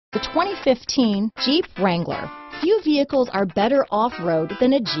The 2015 Jeep Wrangler. Few vehicles are better off-road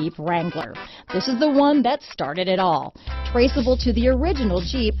than a Jeep Wrangler. This is the one that started it all. Traceable to the original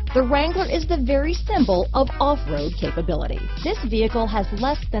Jeep, the Wrangler is the very symbol of off-road capability. This vehicle has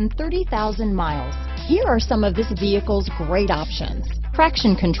less than 30,000 miles. Here are some of this vehicle's great options: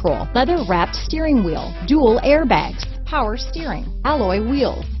 traction control, leather-wrapped steering wheel, dual airbags, power steering, alloy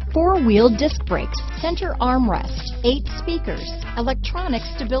wheels, four-wheel disc brakes, center armrest, 8 speakers, electronic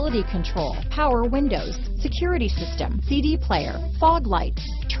stability control, power windows, security system, CD player, fog lights,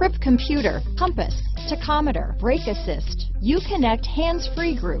 trip computer, compass, tachometer, brake assist, Uconnect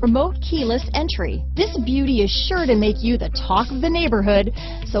hands-free group, remote keyless entry. This beauty is sure to make you the talk of the neighborhood,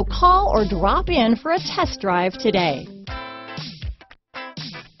 so call or drop in for a test drive today.